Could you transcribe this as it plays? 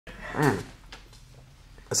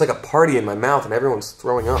It's like a party in my mouth and everyone's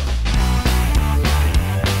throwing up.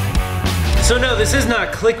 So no, this is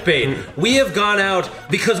not clickbait. We have gone out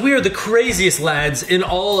because we are the craziest lads in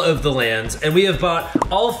all of the lands, and we have bought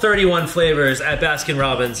all 31 flavors at Baskin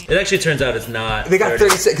Robbins. It actually turns out it's not. They got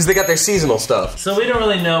 36 because they got their seasonal stuff. So we don't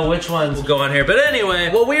really know which ones go on here. But anyway,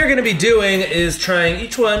 what we are going to be doing is trying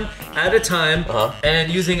each one at a time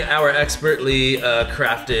and using our expertly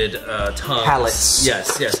crafted tongues. Palates.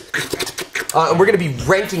 Yes, yes. We're gonna be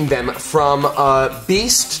ranking them from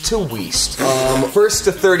beast to weast. First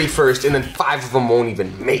to 31st, and then 5 of them won't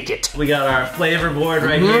even make it. We got our flavor board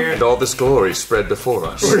right here. And all this glory spread before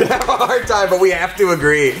us. We're gonna have a hard time, but we have to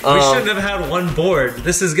agree. We shouldn't have had one board.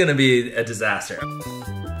 This is gonna be a disaster.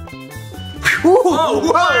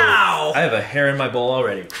 Oh, wow! I have a hair in my bowl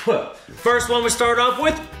already. First one we start off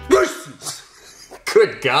with, Reese's.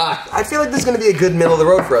 Good God. I feel like this is gonna be a good middle of the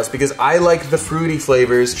road for us because I like the fruity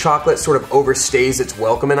flavors. Chocolate sort of overstays its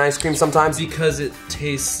welcome in ice cream sometimes. Because it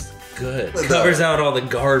tastes good. It covers out all the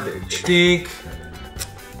garbage. Dink.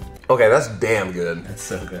 Okay, that's damn good. That's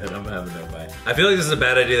so good. I'm having no bite. I feel like this is a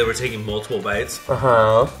bad idea that we're taking multiple bites.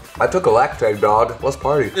 I took a lactate, dog. Let's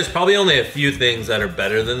party. There's probably only a few things that are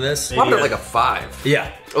better than this. I'm at like a 5. Yeah.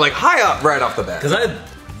 Like high up right off the bat. Because I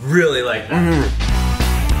really like that.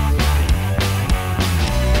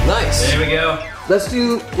 Nice. There we go. Let's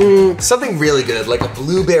do something really good, like a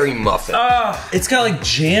blueberry muffin. It's got like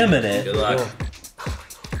jam in it. Good luck.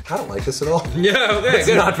 I don't like this at all. Yeah, okay, it's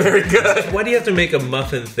not very good. Why do you have to make a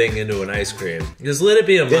muffin thing into an ice cream? Just let it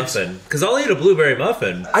be a muffin. Because I'll eat a blueberry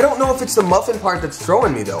muffin. I don't know if it's the muffin part that's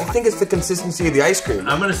throwing me though. I think it's the consistency of the ice cream.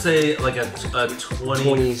 I'm gonna say like a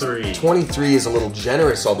 23. 23 is a little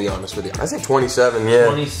generous, I'll be honest with you. I say 27, yeah.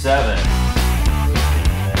 27.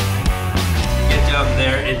 Down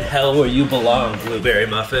there in hell where you belong, blueberry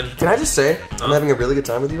muffin. Can I just say, I'm having a really good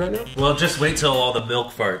time with you right now? Well, just wait till all the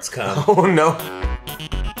milk farts come. Oh no.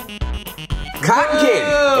 Cotton candy!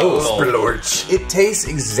 Oh, splorch. It tastes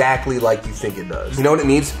exactly like you think it does. You know what it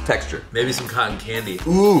needs? Texture. Maybe some cotton candy.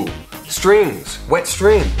 Ooh, strings, wet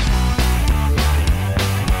strings.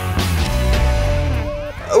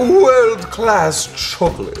 A world-class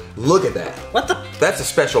chocolate. Look at that. What the? That's a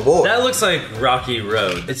special boy. That looks like Rocky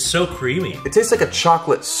Road. It's so creamy. It tastes like a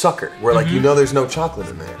chocolate sucker, where like you know there's no chocolate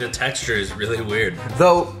in there. The texture is really weird.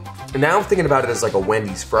 Though, now I'm thinking about it as like a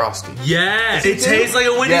Wendy's Frosty. Yes! It tastes like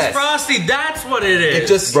a Wendy's Frosty, that's what it is! It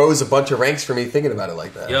just rose a bunch of ranks for me thinking about it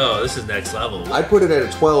like that. Yo, this is next level. I put it at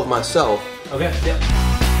a 12 myself. Okay, yeah.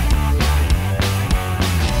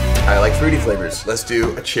 I like fruity flavors. Let's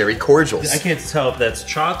do a cherry cordials. I can't tell if that's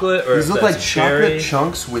chocolate or These if look that's like cherry. chocolate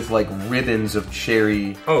chunks with like ribbons of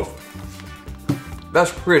cherry. Oh.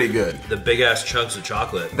 That's pretty good. The big ass chunks of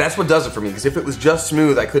chocolate. That's what does it for me, because if it was just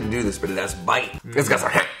smooth, I couldn't do this, but it has bite. It's got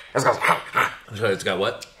some, I'm sorry, it's got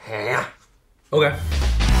what? Okay.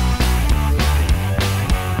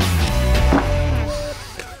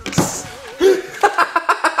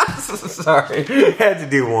 Sorry, had to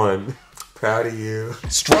do one. Proud of you.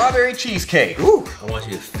 Strawberry cheesecake. Ooh. I want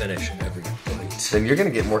you to finish every bite. Then you're gonna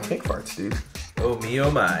get more cake farts, dude. Oh me, oh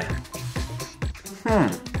my.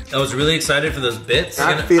 I was really excited for those bits.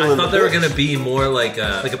 I thought the they were gonna be more like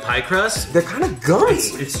a pie crust. They're kind of gummy.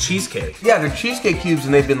 It's cheesecake. Yeah, they're cheesecake cubes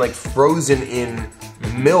and they've been like frozen in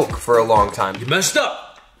milk for a long time. You messed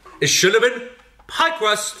up. It should have been pie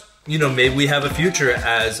crust. You know, maybe we have a future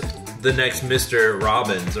as the next Mr.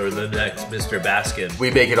 Robbins or the next Mr. Baskin.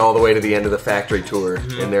 We make it all the way to the end of the factory tour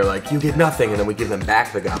and they're like, you get nothing, and then we give them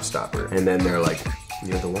back the gobstopper. And then they're like,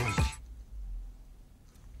 you're the one.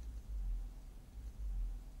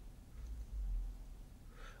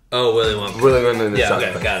 Oh, Willy Wonka. Willy Wonka. Yeah,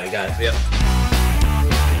 okay, got it, yep.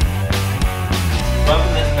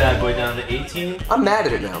 Bumping this bad boy down to 18. I'm mad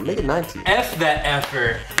at it now, make it 19. F that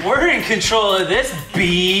effer. We're in control of this,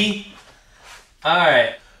 B.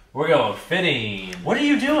 Alright, we're going fitting. What are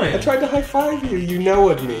you doing? I tried to high five you, you know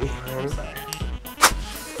of me. I'm sorry.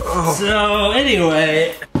 Oh. So,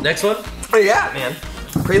 anyway. Next one? Oh yeah, man.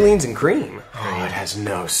 Pralines and cream. Oh, it has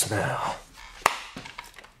no smell.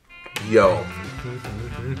 Yo.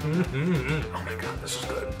 Oh my god, this is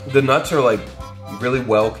good. The nuts are like really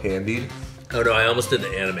well candied. Oh no, I almost did the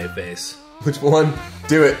anime face. Which one?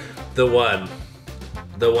 Do it. The one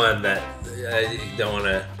that I don't want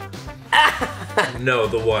to. No,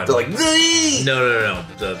 the one. They're like, no.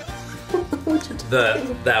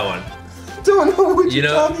 That one. Don't know what you're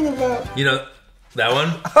talking about. You know that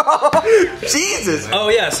one? Jesus. Oh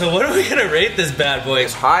yeah. So what are we gonna rate this bad boy?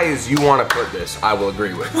 As high as you want to put this, I will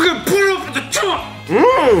agree with. We're gonna put it up at the top.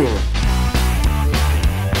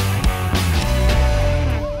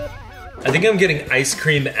 I think I'm getting ice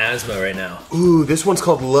cream asthma right now. Ooh, this one's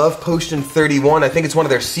called Love Potion 31. I think it's one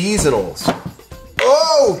of their seasonals.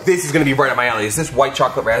 Oh, this is gonna be right up my alley. Is this white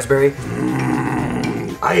chocolate raspberry?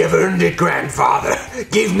 I have earned it, grandfather.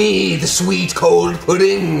 Give me the sweet cold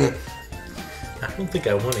pudding. I don't think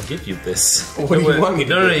I want to give you this. What do you want me to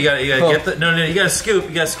do? No, you gotta get the, no, you gotta scoop.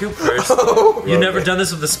 You gotta scoop first. Oh, You've never done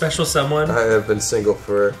this with a special someone? I have been single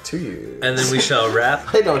for 2 years. And then we shall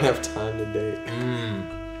wrap. I don't have time to date.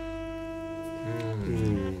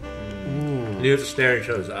 You have to stare in each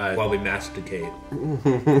other's eyes while we masticate.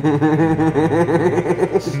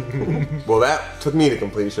 Well, that took me to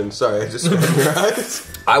completion. Sorry, I just stared in your eyes.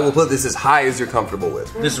 I will put this as high as you're comfortable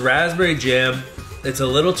with. This raspberry jam, it's a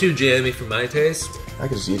little too jammy for my taste. I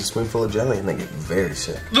could just eat a spoonful of jelly and then get very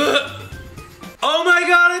sick. Oh my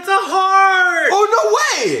god, it's a heart! Oh,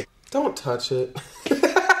 no way! Don't touch it.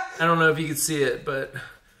 I don't know if you can see it, but...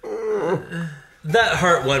 that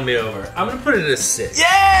heart won me over. I'm gonna put it at a 6.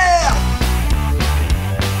 Yeah!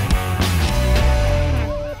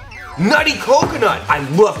 Nutty coconut! I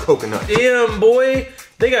love coconut. Damn, boy!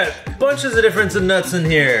 They got bunches of different nuts in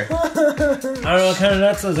here. I don't know what kind of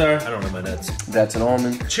nuts those are. I don't know my nuts. That's an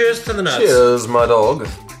almond. Cheers to the nuts. Cheers, my dog.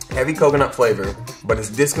 Heavy coconut flavor, but it's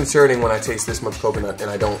disconcerting when I taste this much coconut and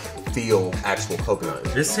I don't feel actual coconut.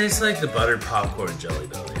 This tastes like the buttered popcorn Jelly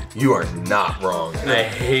Belly. You are not wrong. I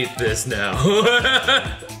hate this now.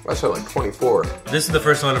 I said like 24. This is the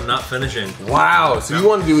first one I'm not finishing. Wow, so you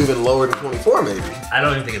want to do even lower than 24 maybe? I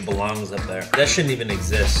don't even think it belongs up there. That shouldn't even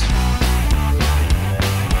exist.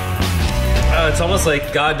 It's almost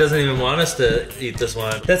like God doesn't even want us to eat this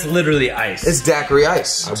one. That's literally ice. It's daiquiri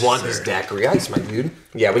ice. I want this daiquiri ice, my dude.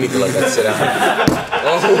 Yeah, we need to let that sit out.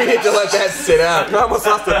 Oh, we need to let that sit out. I almost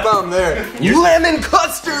lost a thumb there. Lemon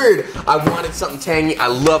custard! I wanted something tangy. I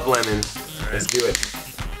love lemon. Let's do it.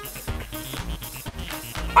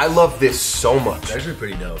 I love this so much. It's actually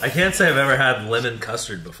pretty dope. I can't say I've ever had lemon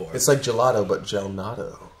custard before. It's like gelato, but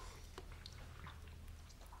gelnado.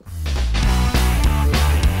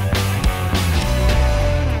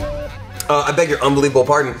 I beg your unbelievable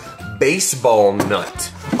pardon. Baseball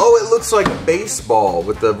nut. Oh, it looks like a baseball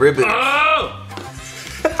with the ribbon. Oh!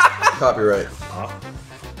 Copyright.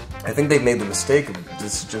 I think they made the mistake of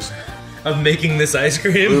of making this ice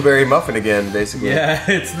cream? Blueberry muffin again, basically. Yeah,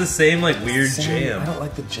 it's the same like weird jam. I don't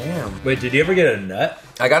like the jam. Wait, did you ever get a nut?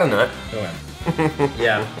 I got a nut. Okay.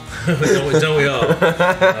 Yeah. don't we all? Oh,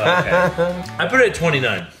 okay. I put it at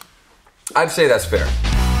 29. I'd say that's fair.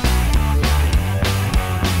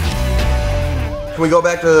 Can we go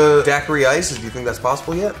back to daiquiri ices? Do you think that's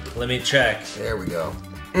possible yet? Let me check. There we go.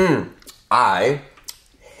 I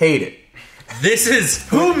hate it. This is,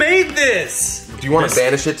 who made this? Do you want to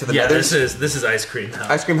banish it to the nethers? This is ice cream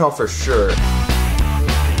hell. Ice cream hell for sure.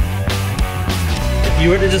 If you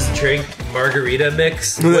were to just drink margarita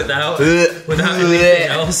mix without anything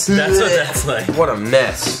else, that's what that's like. What a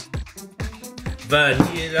mess.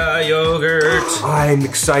 Vanilla yogurt. I'm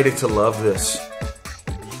excited to love this.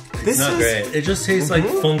 This Not great. It just tastes like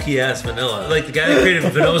funky ass vanilla. Like the guy that created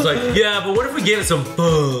vanilla was like, yeah, but what if we gave it some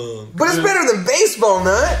funk? But it's better than baseball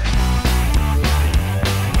nut.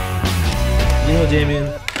 You know, Damien.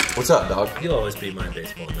 What's up, dog? He'll always be my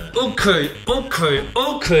baseball nut. Okay.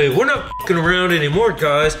 We're not fucking around anymore,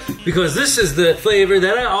 guys, because this is the flavor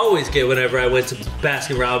that I always get whenever I went to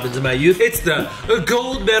Baskin Robbins in my youth. It's the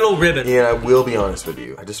gold medal ribbon. Yeah, I will be honest with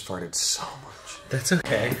you. I just farted so much. That's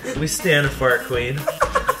okay. We stand a fart queen.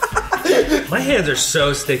 My hands are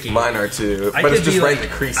so sticky. Mine are too, but it's just right in the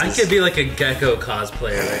creases. I could be like a gecko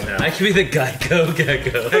cosplayer right now. I could be the Geico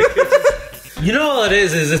gecko. You know all it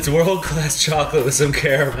is it's world-class chocolate with some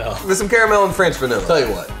caramel. With some caramel and French vanilla. Tell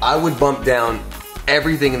you what, I would bump down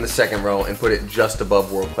everything in the second row and put it just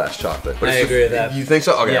above world-class chocolate. But I agree with that. You think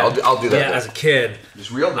so? Okay, yeah. I'll do that. Yeah, as a kid.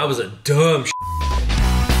 Just real. I was a dumb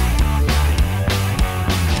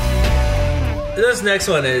This next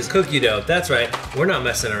one is cookie dough. That's right. We're not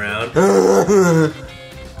messing around.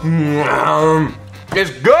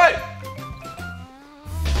 It's good!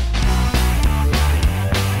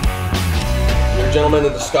 You're a gentleman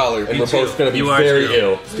and a scholar, and we're both gonna be very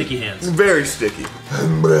ill. Sticky hands. Very sticky.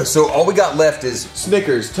 So all we got left is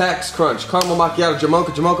Snickers, Tax Crunch, Caramel Macchiato,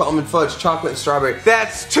 Jamocha, Almond Fudge, Chocolate, and Strawberry.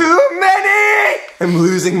 That's too many! I'm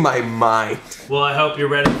losing my mind. Well, I hope you're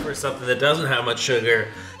ready for something that doesn't have much sugar.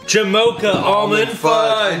 Jamocha almond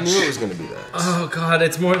fudge. I knew it was gonna be that. Oh god,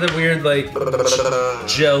 it's more the weird like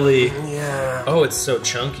jelly. Yeah. Oh, it's so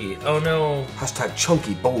chunky. Oh no. Hashtag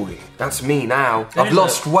chunky boy. That's me now. I've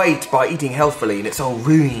lost weight by eating healthfully and it's all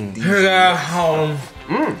ruined. I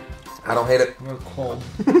don't hate it. We're cold.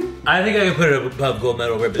 I think I can put it above gold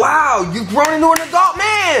medal ribbon. Wow, you've grown into an adult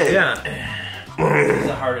man! Yeah. This is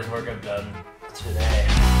the hardest work I've done today.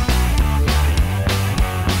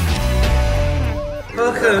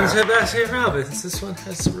 Welcome to Baskin Robbins. This one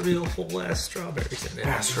has some real whole-ass strawberries in it.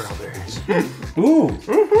 Yeah, strawberries. Ooh.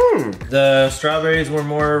 Mm-hmm. The strawberries were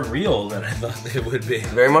more real than I thought they would be.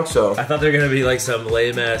 Very much so. I thought they were going to be like some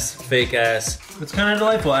lame-ass, fake-ass. It's kind of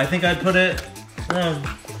delightful. I think I'd put it...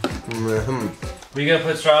 We gonna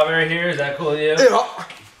put strawberry here? Is that cool with you? Yeah.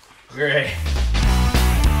 Great.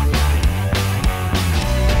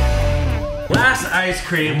 Last ice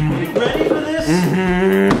cream. You ready for this?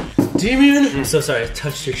 Mm-hmm. Damien? I'm so sorry, I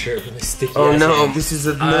touched your shirt with my sticky Oh ass no, hand. this is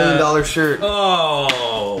a $1 million shirt.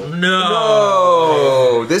 Oh, no.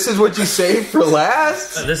 No. This is what you saved for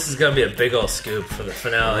last? This is gonna be a big ol' scoop for the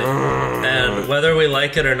finale. And whether we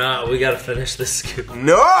like it or not, we gotta finish this scoop.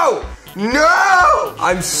 No! No!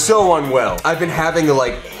 I'm so unwell. I've been having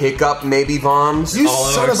like hiccup, maybe voms. You All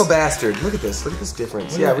son ours. of a bastard. Look at this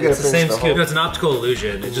difference. Yeah, we're gonna It's the same finish the scoop. whole... It's an optical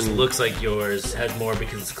illusion. It just looks like yours has more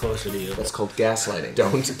because it's closer to you. That's called gaslighting.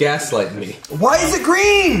 Don't gaslight me. Why is it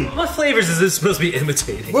green? What flavors is this supposed to be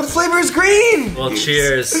imitating? What flavor is green? Well,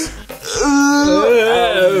 cheers.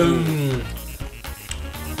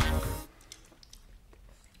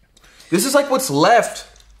 This is like what's left.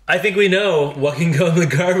 I think we know what can go in the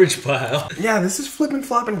garbage pile. Yeah, this is flippin'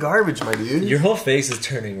 flopping garbage, my dude. Your whole face is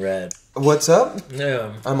turning red. What's up?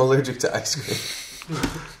 Yeah. I'm allergic to ice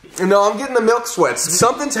cream. No, I'm getting the milk sweats.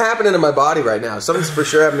 Something's happening in my body right now. Something's for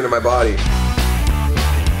sure happening in my body.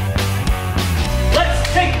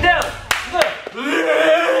 Let's take it down.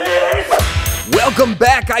 Welcome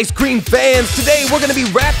back, ice cream fans. Today we're gonna be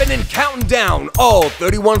rapping and counting down all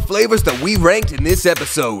 31 flavors that we ranked in this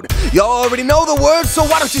episode. Y'all already know the words, so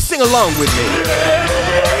why don't you sing along with me?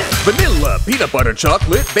 Vanilla, peanut butter,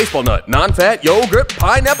 chocolate, baseball nut, non-fat, yogurt,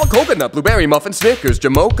 pineapple, coconut, blueberry muffin, Snickers,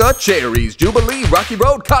 Jamocha, cherries, Jubilee, Rocky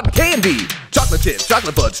Road, cotton candy, chocolate chip,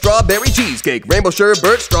 chocolate fudge, strawberry cheesecake, rainbow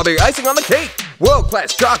sherbet, strawberry icing on the cake,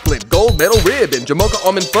 world-class chocolate, gold medal ribbon, Jamocha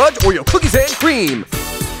almond fudge, Oreo cookies and cream.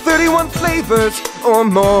 31 flavors or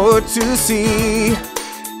more to see.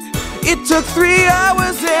 It took 3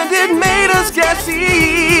 hours and it made us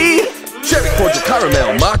gassy. Cherry cordial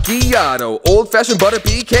caramel macchiato, old-fashioned butter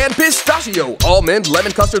pecan pistachio, almond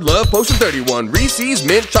lemon custard love potion 31, Reese's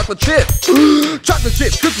mint chocolate chip, chocolate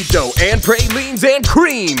chip cookie dough and pralines and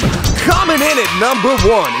cream. Coming in at number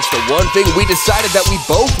 1 is the one thing we decided that we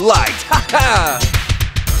both liked. Ha ha!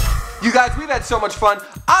 You guys, we've had so much fun.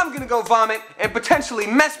 I'm gonna go vomit and potentially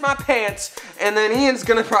mess my pants, and then Ian's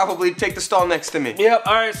gonna probably take the stall next to me. Yep,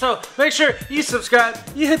 alright, so make sure you subscribe,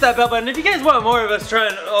 you hit that bell button. If you guys want more of us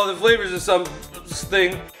trying all the flavors of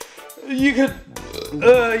something, you could,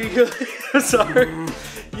 sorry.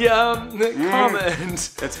 Comment.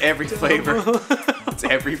 That's every flavor. It's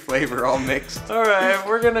every flavor all mixed. Alright,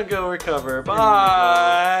 we're gonna go recover.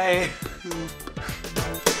 Bye.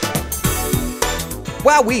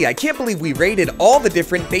 Wowee, I can't believe we rated all the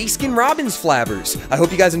different Baskin Robbins flavors. I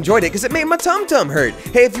hope you guys enjoyed it because it made my tum-tum hurt.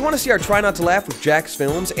 Hey, if you want to see our Try Not to Laugh with Jax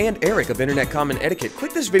Films and Eric of Internet Common Etiquette,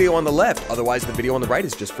 click this video on the left. Otherwise, the video on the right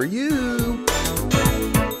is just for you.